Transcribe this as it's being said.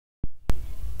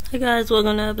Hey guys,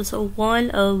 welcome to episode 1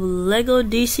 of LEGO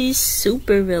DC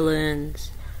Super Villains.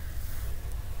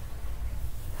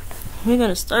 We're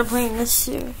gonna start playing this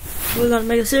series. We're gonna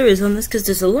make a series on this because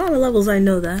there's a lot of levels, I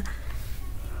know that.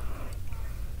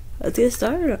 Let's get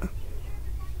started.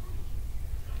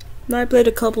 I played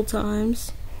a couple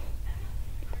times.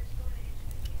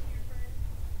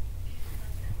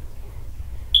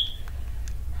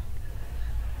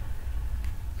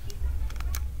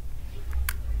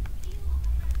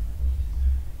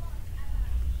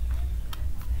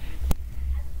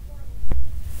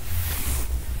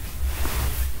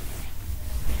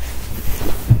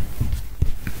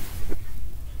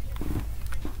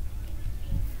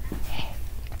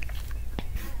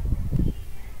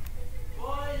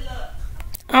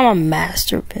 I'm a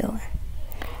master villain.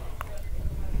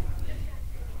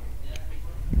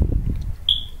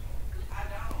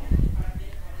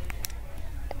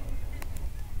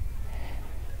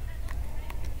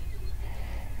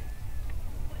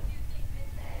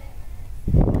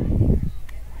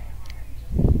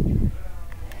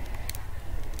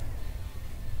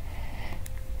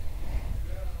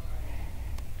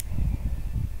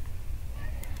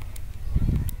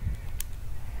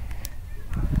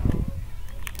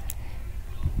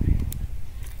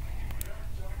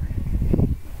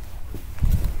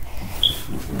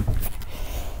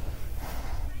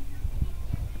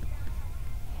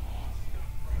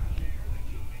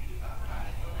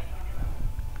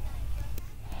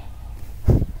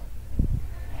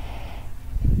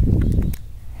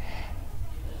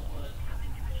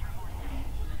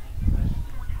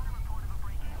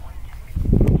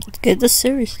 Get this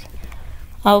series.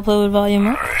 I'll play with volume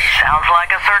up. Sounds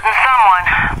like a certain someone.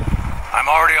 I'm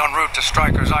already en route to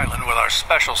Stryker's Island with our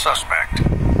special suspect.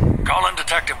 Call in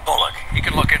Detective Bullock. He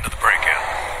can look into the break-in.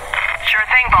 Sure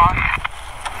thing, boss.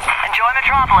 Enjoy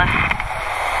Metropolis.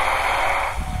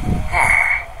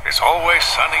 It's always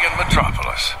sunny in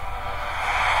Metropolis.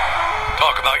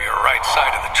 Talk about your right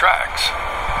side of the tracks.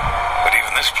 But even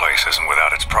this place isn't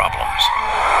without its problems.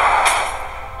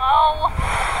 Oh.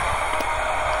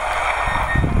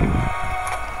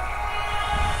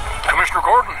 Commissioner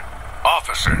Gordon?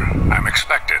 Officer, I'm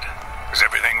expected. Is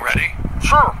everything ready?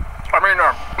 Sir.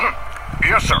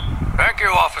 Yes, sir. Thank you,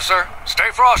 officer.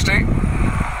 Stay frosty.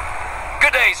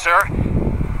 Good day, sir.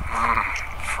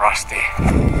 Frosty.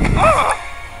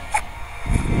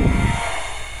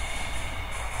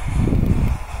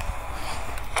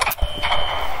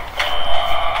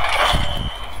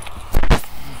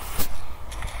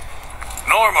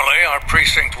 Normally, our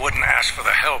precinct wouldn't ask for the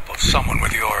help of someone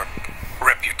with your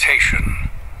reputation.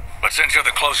 But since you're the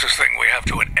closest thing we have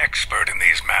to an expert in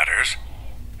these matters,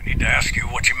 I need to ask you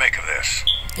what you make of this.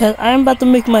 And I'm about to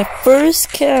make my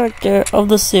first character of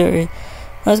the series.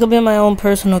 That's gonna be my own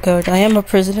personal character. I am a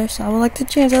prisoner, so I would like to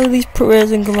change out of these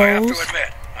prison clothes. I have to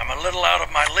admit, I'm a little out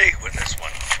of my league with this one.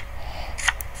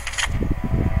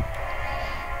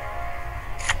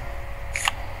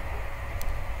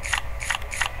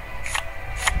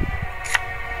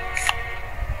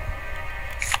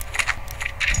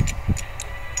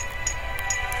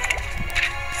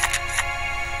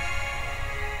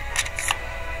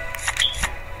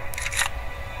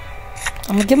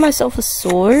 I'm gonna give myself a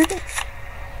sword,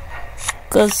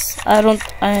 because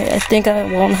I think I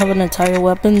won't have an entire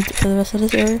weapon for the rest of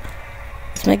this area.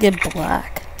 Let's make it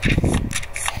black.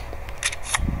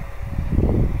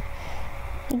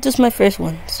 Just my first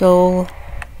one, so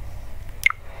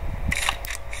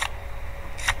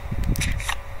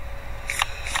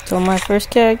my first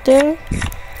character,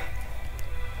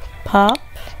 Pop.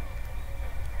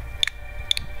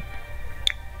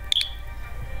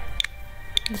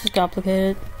 This is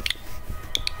complicated.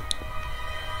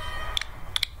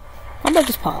 How about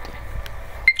just Pop?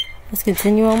 Let's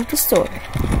continue on with the story.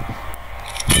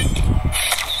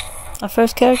 Our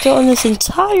first character on this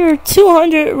entire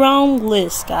 200 round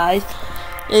list, guys.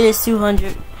 It is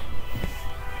 200.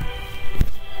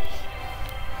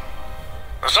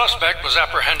 The suspect was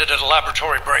apprehended at a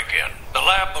laboratory break-in. The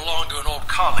lab belonged to an old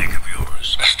colleague of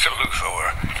yours, Mr.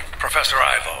 Luthor, Professor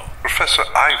Ivo. Professor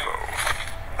Ivo?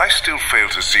 I still fail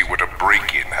to see what a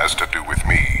break-in has to do with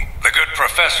me. The good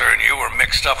professor and you were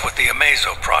mixed up with the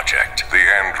Amazo project. The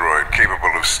android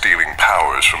capable of stealing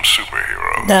powers from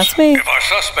superheroes. That's me. If our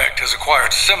suspect has acquired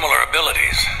similar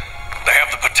abilities, they have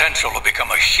the potential to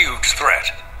become a huge threat.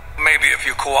 Maybe if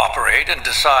you cooperate and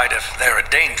decide if they're a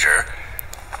danger,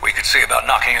 we could see about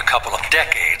knocking a couple of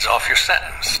decades off your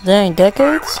sentence. Dang,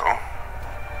 decades? Very well.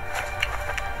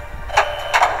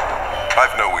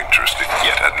 I've no interest in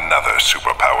yet another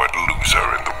superpowered loser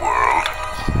in the world.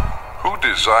 Who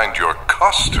designed your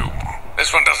costume?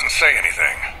 This one doesn't say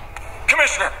anything.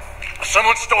 Commissioner,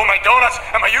 someone stole my donuts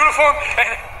and my uniform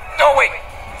and... Oh, wait.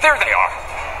 There they are.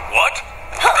 What?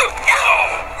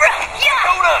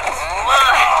 Donuts!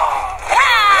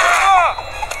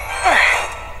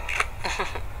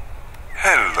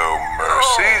 Hello,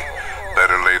 Mercy.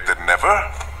 Better late than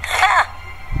never.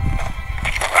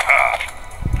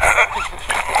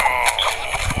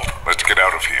 Let's get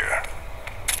out of here.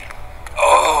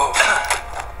 Oh.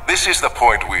 This is the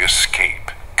point we escape.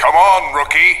 Come on,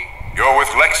 rookie. You're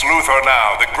with Lex Luthor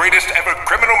now, the greatest ever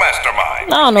criminal mastermind.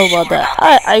 I don't know about that.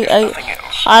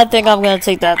 I think I'm gonna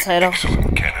take that title.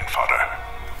 Excellent cannon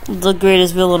fodder. The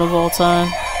greatest villain of all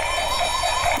time.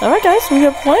 Alright guys, we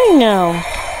are playing now.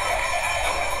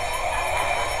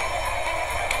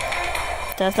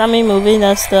 That's not me moving,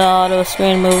 that's the auto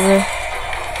screen mover.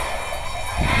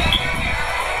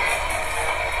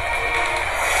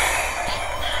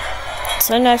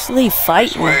 So I actually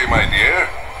fight me. Way, my dear.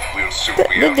 We'll soon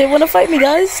be They want to fight me,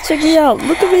 guys. Check me out.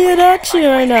 Look at me in action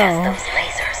right now.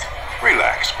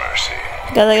 Relax, Mercy.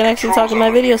 Guys, I can actually talk in my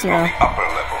videos now. Upper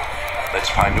level. Let's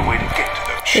find a way to get to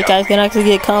them. You guys can actually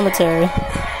get commentary.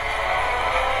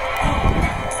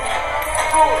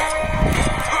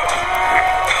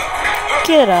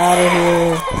 Get out of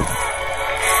here.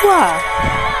 Wow.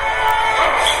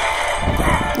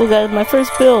 Look at my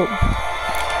first build.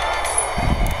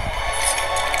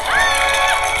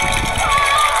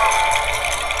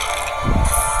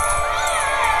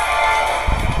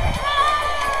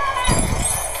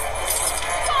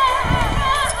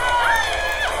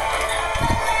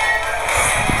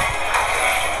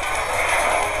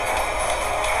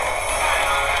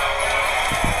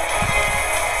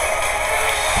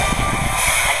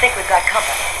 Got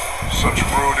company. Such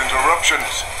rude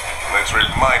interruptions. Let's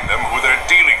remind them who they're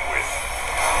dealing with.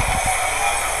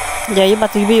 Yeah, you're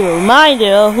about to be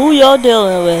reminded of who you're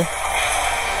dealing with.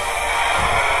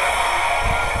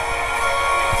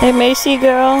 Hey, Macy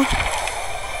girl.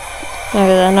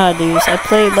 Yeah, I know how to do this. I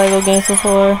played Lego games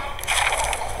before.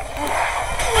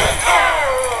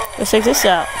 Let's check this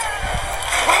out.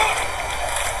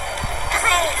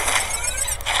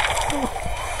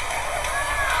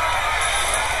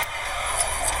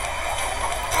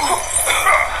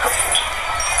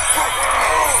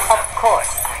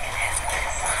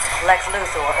 Lex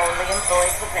Luthor only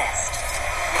employs the best.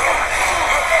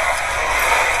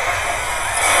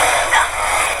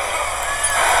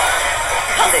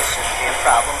 This shouldn't be a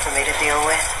problem for me to deal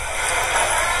with.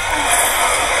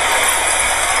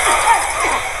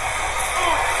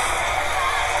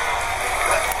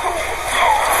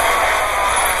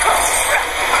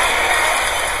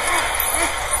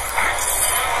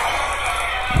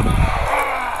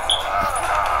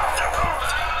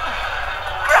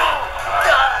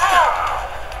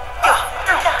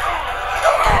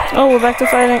 Oh, we're back to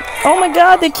fighting. Oh my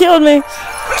god, they killed me.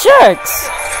 Jerks.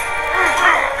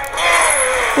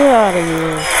 Get out of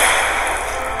here.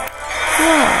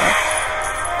 Yeah.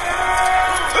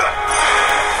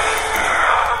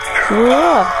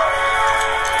 Yeah.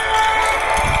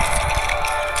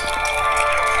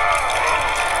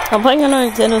 I'm playing on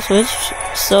a Nintendo Switch,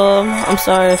 so I'm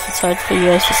sorry if it's hard for you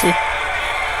guys to see.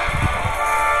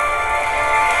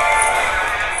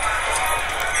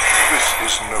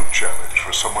 This is no challenge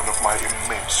for someone of my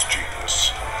immense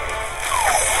genius.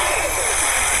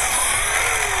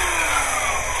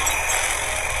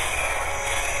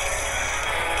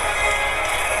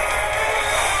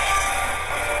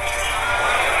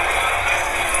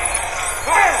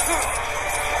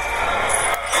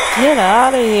 Get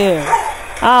out of here.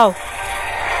 Ow.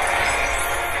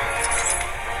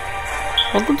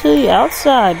 Welcome to the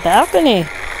outside balcony.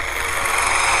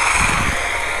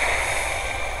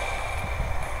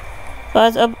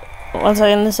 Guys, once I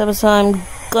end this episode, I'm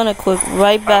gonna quit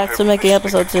right back to making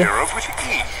episode 2.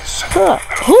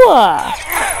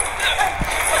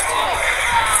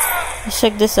 Let's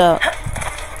check this out.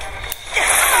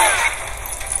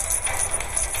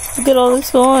 Look at all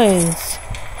these coins.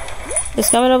 It's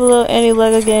coming up with any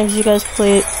Lego games you guys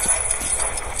played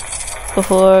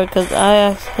before, because I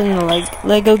actually like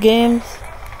Lego games.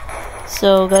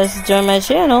 So guys, join my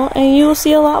channel and you will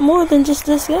see a lot more than just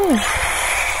this game.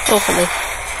 Hopefully.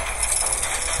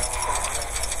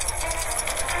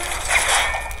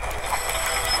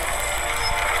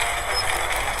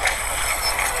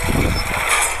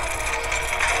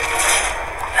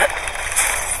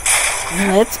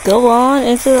 Let's go on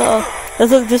into the...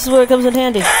 Look, this is where it comes in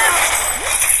handy.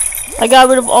 I got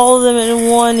rid of all of them in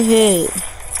one hit.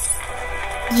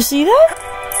 Did you see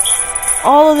that?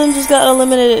 All of them just got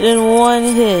eliminated in one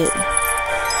hit.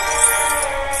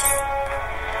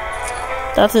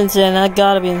 That's insane. That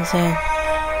gotta be insane.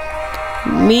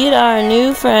 Meet our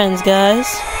new friends, guys.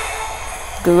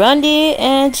 Grundy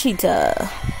and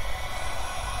Cheetah.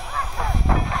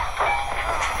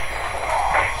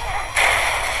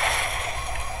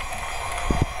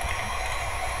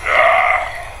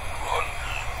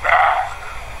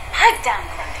 Pipe down,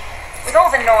 Grundy. With all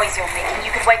the noise you're making,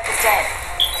 you could wake the dead.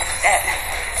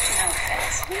 No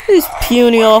offense. These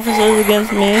puny officers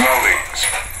against me. Colleagues,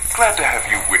 glad to have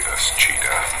you with us,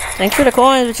 Cheetah. Thanks for the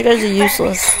coins, but you guys are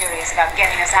useless. Be serious about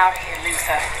getting us out of here,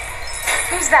 Luther.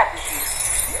 Who's that with you?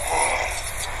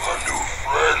 A new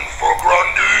friend for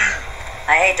Grundy.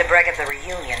 I hate to break up the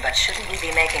reunion, but shouldn't we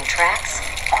be making tracks?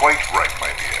 Quite right,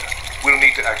 my dear. We'll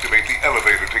need to activate the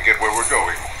elevator to get where we're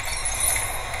going.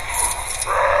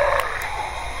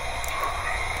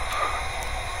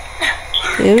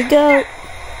 Here we go.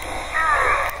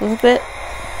 Flip it.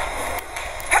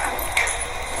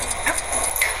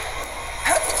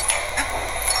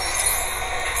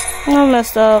 I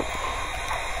messed up.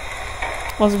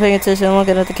 Wasn't paying attention. I'm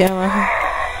looking at the camera.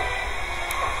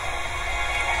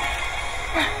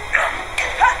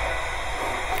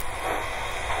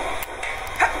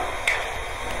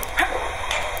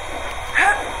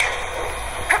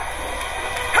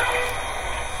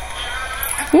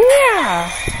 Yeah.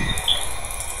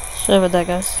 Sorry about that,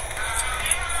 guys.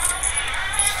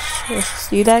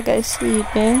 See that guy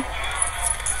sleeping.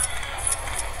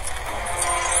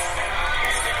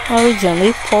 I'll we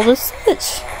gently pull the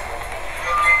switch.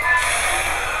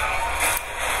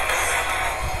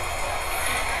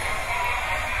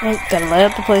 Right, gotta light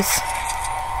up the place.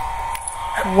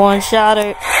 One shot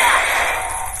it.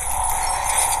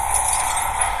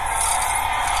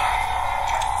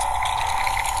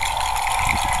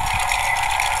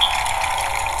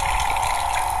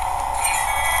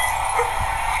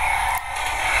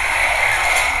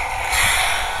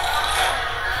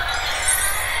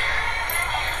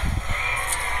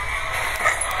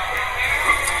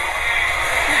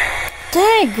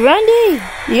 Dang, Grundy!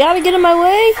 You gotta get in my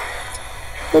way?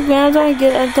 Look, man, I'm trying to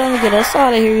get us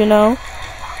out of here, you know?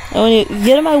 And when you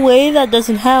get in my way, that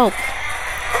doesn't help.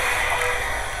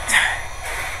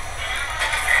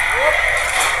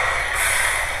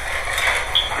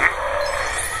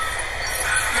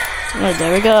 Alright,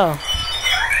 there we go.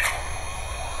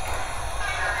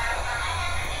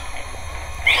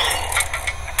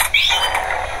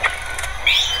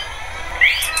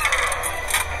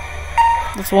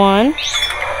 That's one.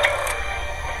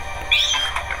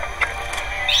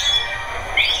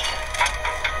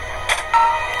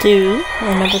 Two.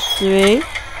 And number three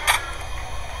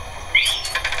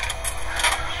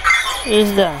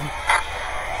is done.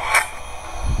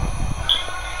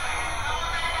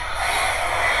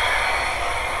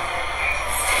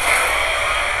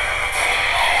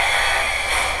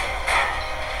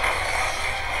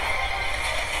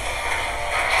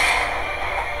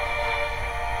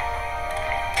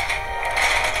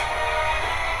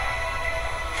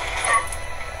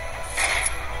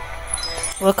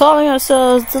 We're calling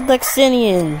ourselves the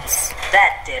Lexinians.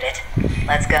 That did it.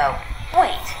 Let's go.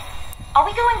 Wait, are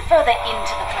we going further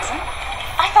into the prison?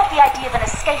 I thought the idea of an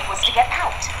escape was to get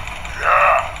out.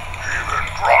 Yeah, even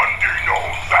Grundy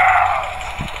knows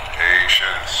that.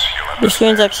 Patience, you'll The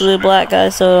screen's actually black,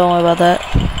 guys, so don't worry about that.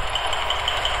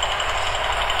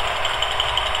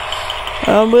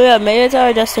 We have made it to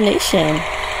our destination.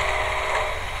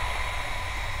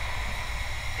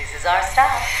 This is our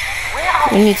stop. Where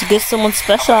are We need to get someone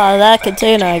special out of that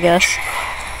container, I guess.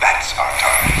 That's our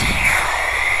target.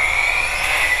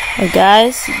 Well,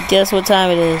 guys, guess what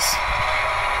time it is?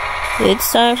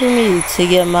 It's time for me to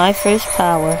get my first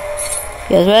power.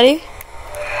 You guys ready?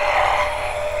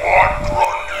 What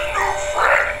Grundy new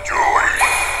friend doing?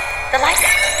 the lights?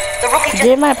 The rookie To just...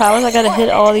 get my powers, I gotta hit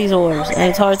all these orbs, and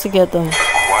it's hard to get them.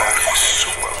 Acquired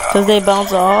superpower. Because they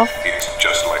bounce off. It's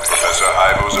just like Professor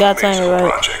Ivo's Got time amazing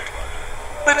right. project.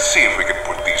 Let's see if we can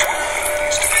put these new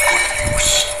abilities to good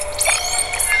use.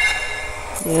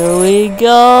 Here we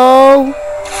go.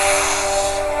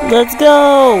 Let's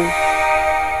go.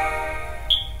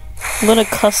 I'm gonna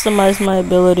customize my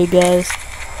ability, guys.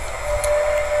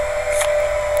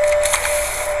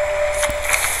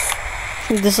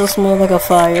 This will smell like a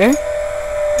fire.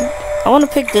 I want to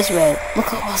pick this red. Look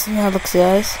how awesome that looks,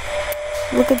 guys.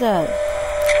 Look at that.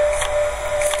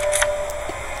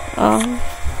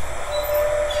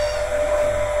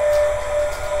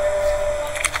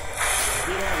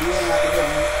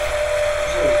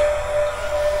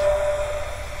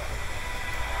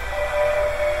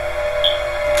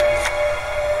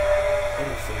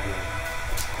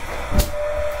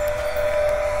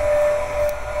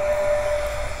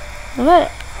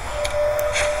 Alright.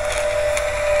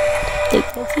 Take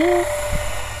that here.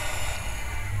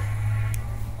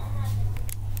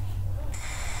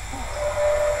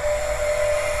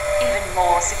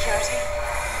 more security?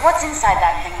 What's inside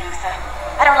that thing, Luther?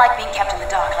 I don't like being kept in the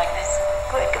dark like this.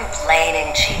 Quit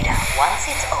complaining, Cheetah. Once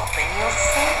it's open, you'll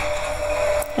see.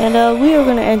 And we are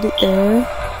gonna end it there.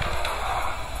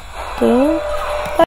 So